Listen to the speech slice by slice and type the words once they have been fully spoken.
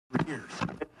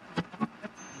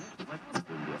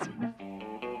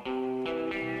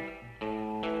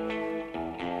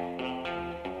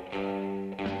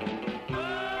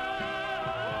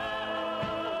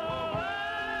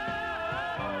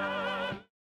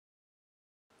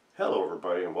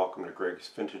everybody, and welcome to Gregg's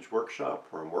Vintage Workshop,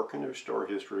 where I'm working to restore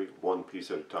history one piece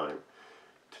at a time.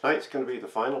 Tonight's going to be the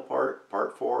final part,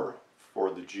 part 4, for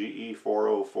the GE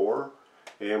 404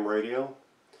 AM radio.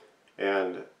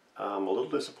 And I'm a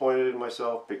little disappointed in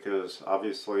myself because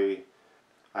obviously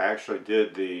I actually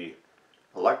did the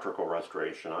electrical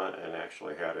restoration on it and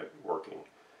actually had it working.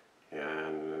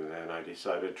 And then I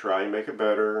decided to try and make it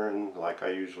better, and like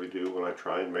I usually do when I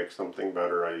try and make something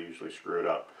better, I usually screw it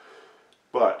up.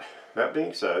 But that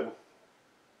being said,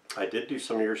 I did do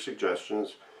some of your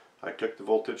suggestions. I took the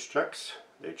voltage checks.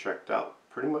 They checked out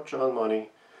pretty much on money.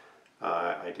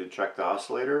 I did check the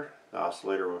oscillator. The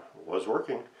oscillator was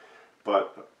working.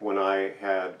 But when I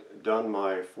had done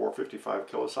my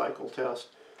 455 kilocycle test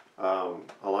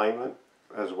alignment,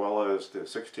 as well as the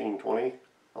 1620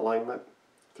 alignment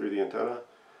through the antenna,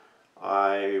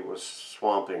 I was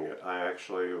swamping it. I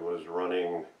actually was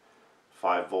running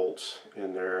 5 volts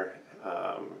in there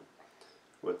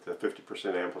with the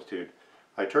 50% amplitude.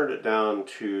 I turned it down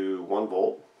to 1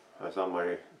 volt. I was on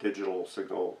my digital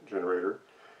signal generator,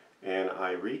 and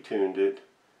I retuned it,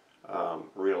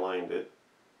 realigned it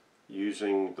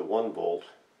using the 1 volt,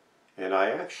 and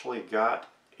I actually got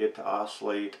it to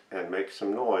oscillate and make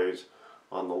some noise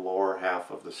on the lower half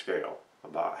of the scale,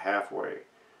 about halfway.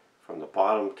 From the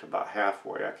bottom to about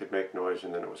halfway I could make noise,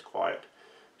 and then it was quiet.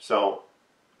 So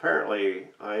apparently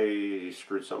I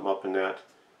screwed something up in that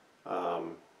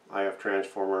IF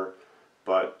transformer,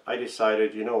 but I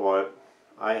decided, you know what,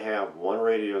 I have one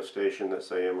radio station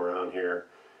that's AM around here,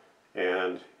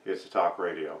 and it's a talk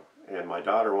radio, and my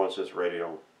daughter wants this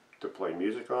radio to play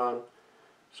music on,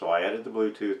 so I added the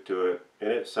Bluetooth to it, and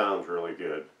it sounds really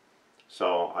good.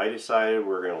 So I decided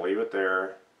we're going to leave it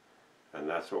there, and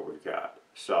that's what we've got.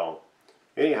 So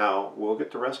anyhow, we'll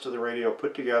get the rest of the radio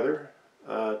put together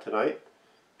tonight.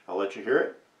 I'll let you hear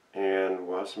it, and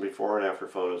we'll have some before and after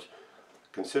photos.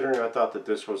 Considering I thought that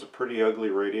this was a pretty ugly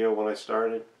radio when I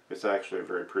started, it's actually a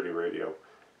very pretty radio,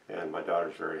 and my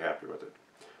daughter's very happy with it.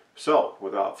 So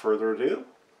without further ado,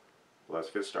 let's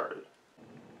get started.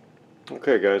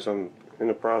 Okay guys, I'm in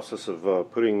the process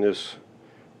of putting this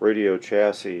radio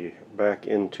chassis back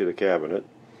into the cabinet.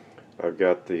 I've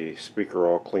got the speaker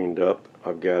all cleaned up.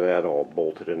 I've got that all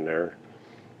bolted in there,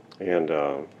 and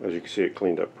as you can see, it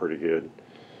cleaned up pretty good.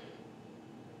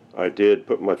 I did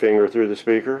put my finger through the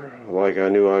speaker like I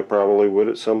knew I probably would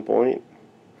at some point,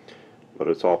 but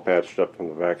it's all patched up from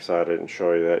the back side. I didn't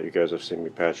show you that. You guys have seen me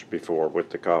patch it before with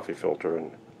the coffee filter,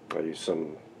 and I used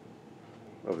some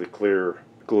of the clear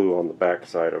glue on the back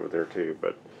side over there too,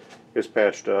 but it's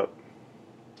patched up.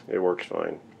 It works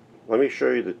fine. Let me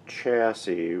show you the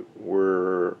chassis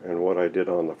and what I did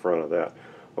on the front of that.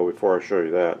 Oh, before I show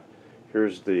you that,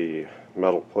 here's the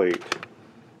metal plate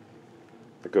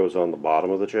that goes on the bottom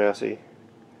of the chassis,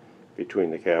 between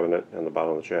the cabinet and the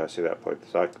bottom of the chassis. That plate,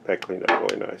 that cleaned up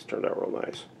really nice, turned out real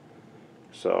nice.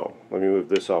 So let me move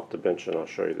this off the bench and I'll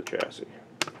show you the chassis.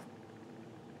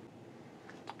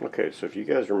 Okay, so if you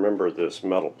guys remember this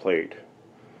metal plate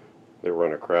that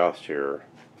run across here,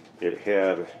 it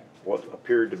had what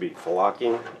appeared to be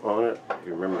flocking on it. If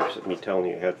you remember me telling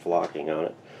you it had flocking on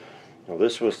it. Now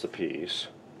this was the piece,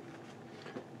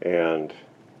 and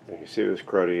you see this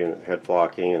cruddy, and it had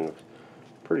flocking, and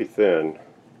pretty thin,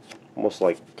 almost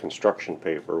like construction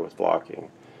paper with flocking.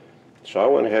 So I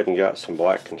went ahead and got some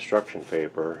black construction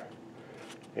paper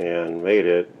and made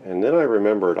it, and then I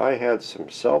remembered I had some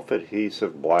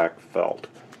self-adhesive black felt.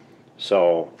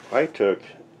 So I took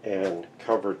and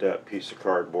covered that piece of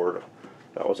cardboard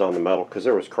that was on the metal, because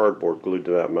there was cardboard glued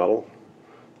to that metal.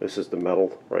 This is the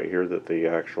metal right here that the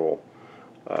actual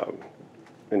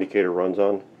indicator runs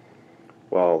on.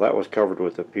 Well, that was covered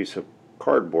with a piece of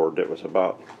cardboard that was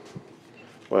about,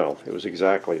 well, it was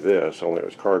exactly this, only it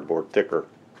was cardboard thicker.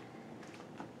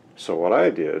 So what I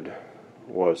did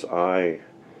was I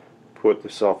put the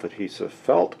self-adhesive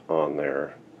felt on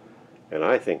there, and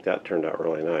I think that turned out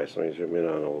really nice. Let me zoom in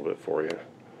on a little bit for you,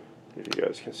 if you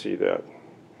guys can see that.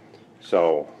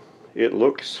 So it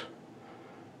looks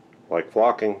like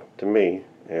flocking to me,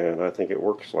 and I think it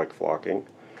works like flocking.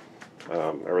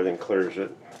 Everything clears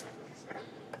it.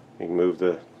 You can move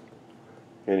the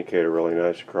indicator really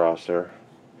nice across there.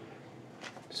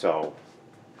 So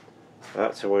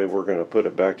that's the way we're going to put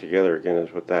it back together again,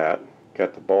 is with that.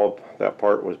 Got the bulb, that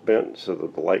part was bent so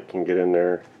that the light can get in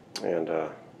there. And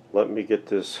let me get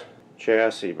this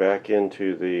chassis back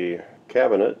into the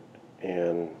cabinet,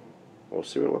 and we'll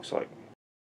see what it looks like.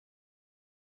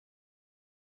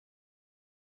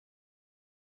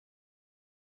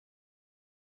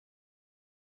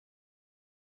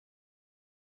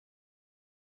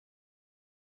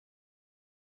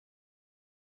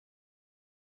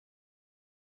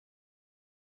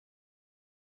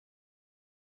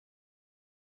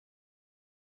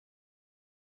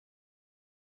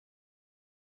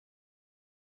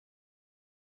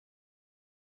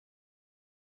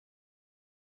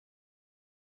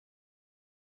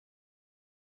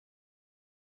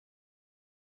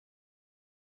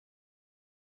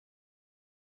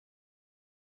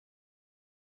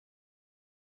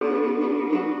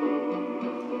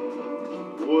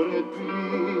 If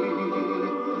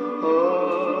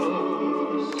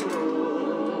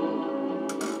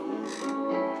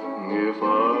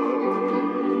I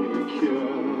can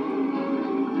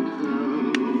help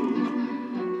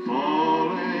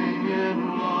falling in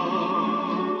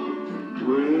love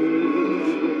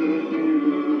with you.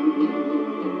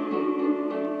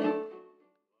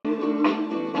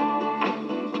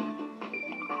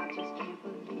 I just can't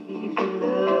believe the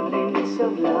loveliness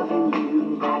of loving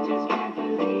you. I just can't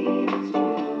believe it's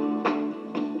true.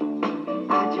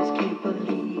 I just can't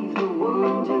believe the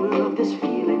wonder of this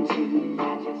feeling too. I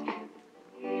just can't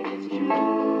believe it's true.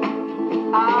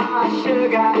 Ah,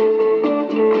 sugar.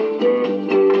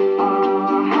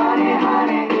 Oh, honey,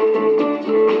 honey.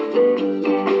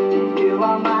 You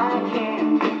are my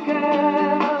candy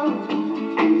girl,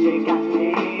 and you got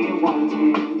me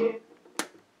wanting you.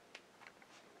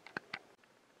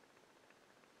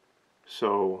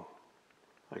 So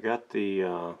I got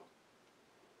the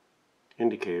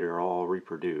indicator all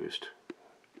reproduced.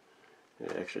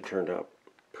 It actually turned out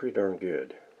pretty darn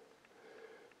good.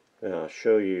 And I'll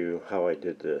show you how I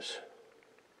did this.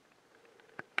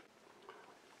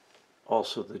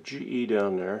 Also, the GE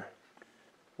down there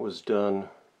was done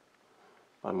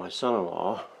by my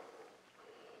son-in-law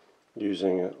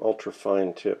using an ultra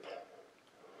fine tip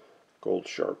gold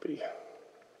Sharpie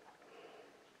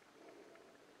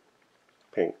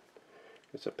paint.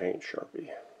 It's a paint Sharpie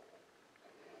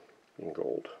in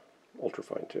gold, ultra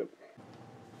fine tip.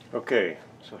 Okay,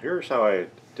 so here's how I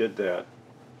did that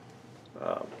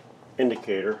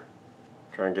indicator.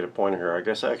 Try and get a pointer here. I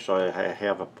guess actually I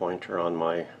have a pointer on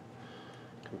my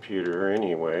computer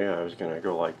anyway. I was going to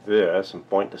go like this and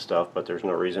point to stuff, but there's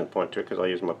no reason to point to it because I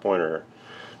use my pointer.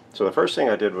 So the first thing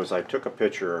I did was I took a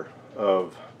picture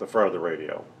of the front of the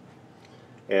radio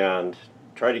and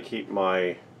tried to keep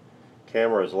my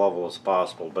camera as level as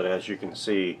possible, but as you can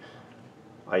see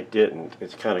I didn't.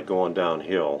 It's kind of going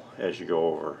downhill as you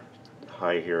go over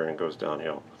high here and it goes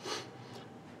downhill.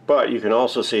 But you can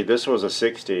also see this was a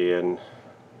 60 and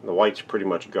the white's pretty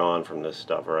much gone from this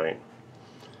stuff, right?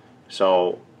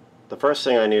 So the first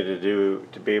thing I needed to do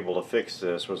to be able to fix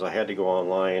this was I had to go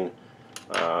online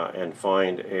and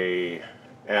find a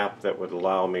app that would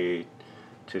allow me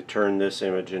to turn this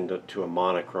image into a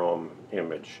monochrome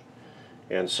image.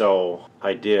 And so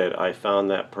I did. I found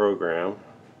that program,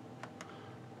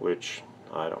 which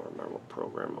I don't remember what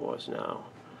program it was now.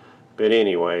 But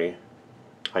anyway,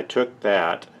 I took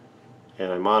that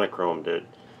and I monochromed it.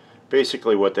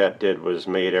 Basically what that did was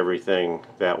made everything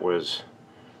that was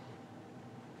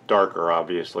darker,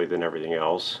 obviously, than everything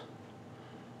else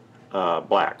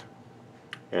black.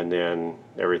 And then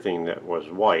everything that was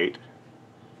white,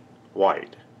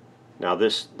 white. Now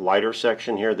this lighter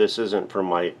section here, this isn't from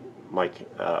my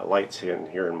lights in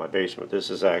here in my basement. This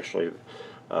is actually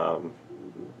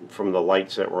from the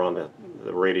lights that were on the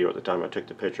radio at the time I took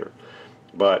the picture.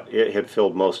 But it had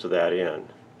filled most of that in.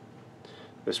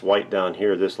 This white down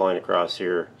here, this line across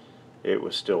here, it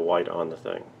was still white on the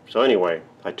thing. So anyway,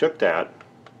 I took that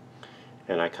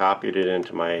and I copied it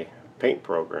into my paint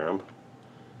program,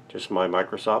 just my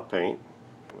Microsoft Paint.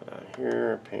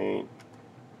 Here, Paint.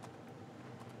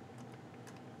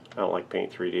 I don't like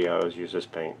Paint 3D, I always use this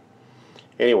paint.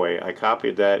 Anyway, I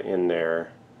copied that in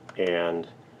there and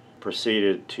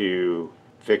proceeded to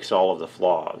fix all of the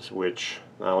flaws, which,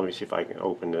 now let me see if I can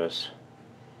open this.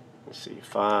 Let's see,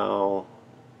 File,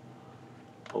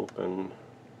 Open,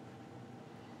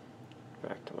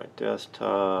 back to my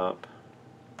desktop.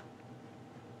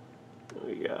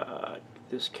 We got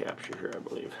this capture here, I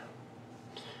believe.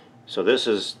 So this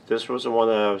was the one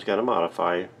that I was going to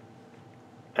modify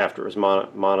after it was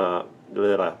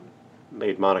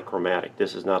made monochromatic.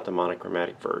 This is not the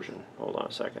monochromatic version. Hold on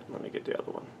a second, let me get the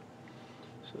other one.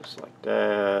 So it's like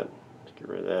that. Let's get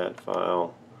rid of that.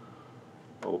 File,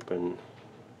 Open,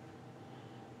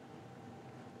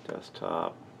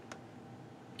 Desktop.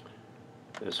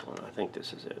 This one, I think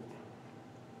this is it.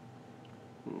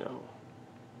 No,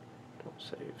 don't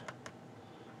save.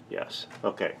 Yes,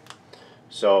 okay.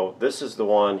 So this is the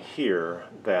one here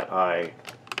that I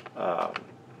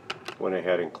went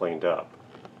ahead and cleaned up.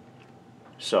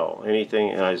 So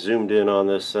anything, and I zoomed in on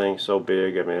this thing so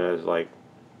big, I mean, I was like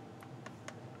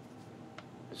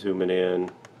zooming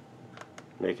in,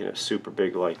 making it super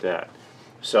big like that.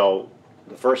 So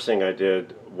the first thing I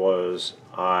did was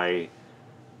I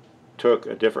took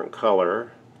a different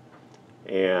color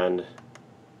and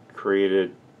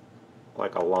created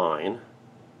like a line.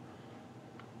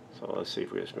 So let's see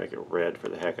if we just make it red for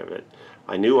the heck of it.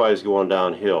 I knew I was going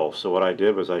downhill, so what I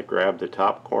did was I grabbed the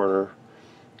top corner,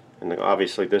 and then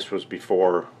obviously this was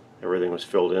before everything was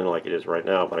filled in like it is right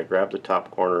now, but I grabbed the top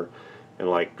corner and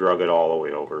like drug it all the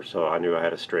way over, so I knew I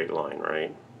had a straight line,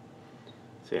 right?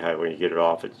 See how when you get it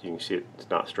off, you can see it's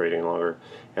not straight any longer.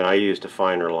 And I used a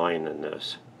finer line than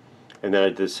this. And then I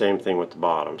did the same thing with the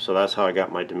bottom. So that's how I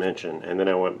got my dimension. And then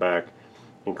I went back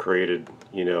and created,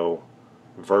 you know,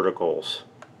 verticals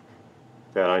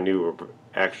that I knew were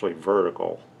actually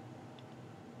vertical,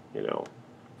 you know,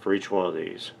 for each one of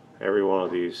these. Every one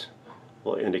of these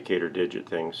little indicator digit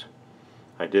things,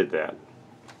 I did that.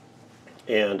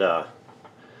 And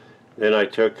then I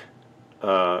took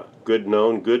good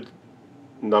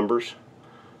numbers,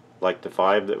 like the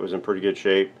 5 that was in pretty good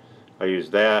shape. I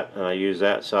used that, and I used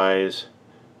that size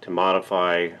to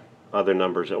modify other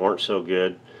numbers that weren't so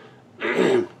good.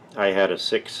 I had a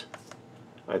 6,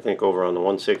 I think, over on the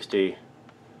 160.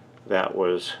 That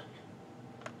was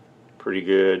pretty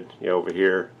good, you know, over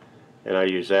here. And I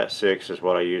used that 6 as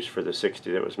what I used for the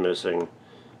 60 that was missing.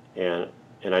 And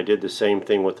I did the same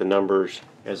thing with the numbers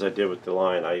as I did with the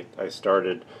line. I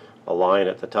started a line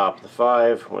at the top of the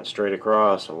 5, went straight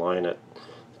across. A line at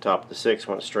the top of the 6,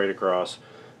 went straight across.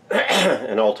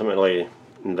 And ultimately,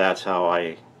 that's how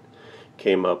I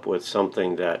came up with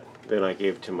something that then I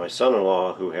gave to my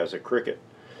son-in-law, who has a Cricut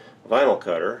vinyl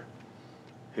cutter,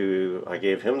 who I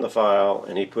gave him the file,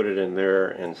 and he put it in there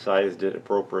and sized it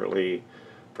appropriately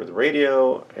for the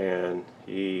radio, and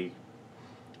he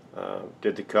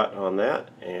did the cut on that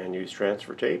and used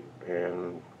transfer tape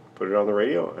and put it on the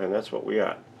radio, and that's what we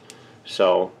got.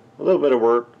 So a little bit of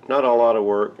work, not a lot of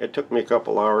work. It took me a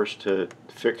couple hours to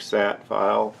fix that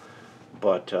file,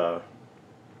 but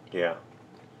yeah,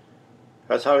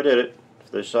 that's how I did it.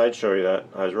 This side show you that.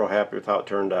 I was real happy with how it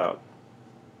turned out.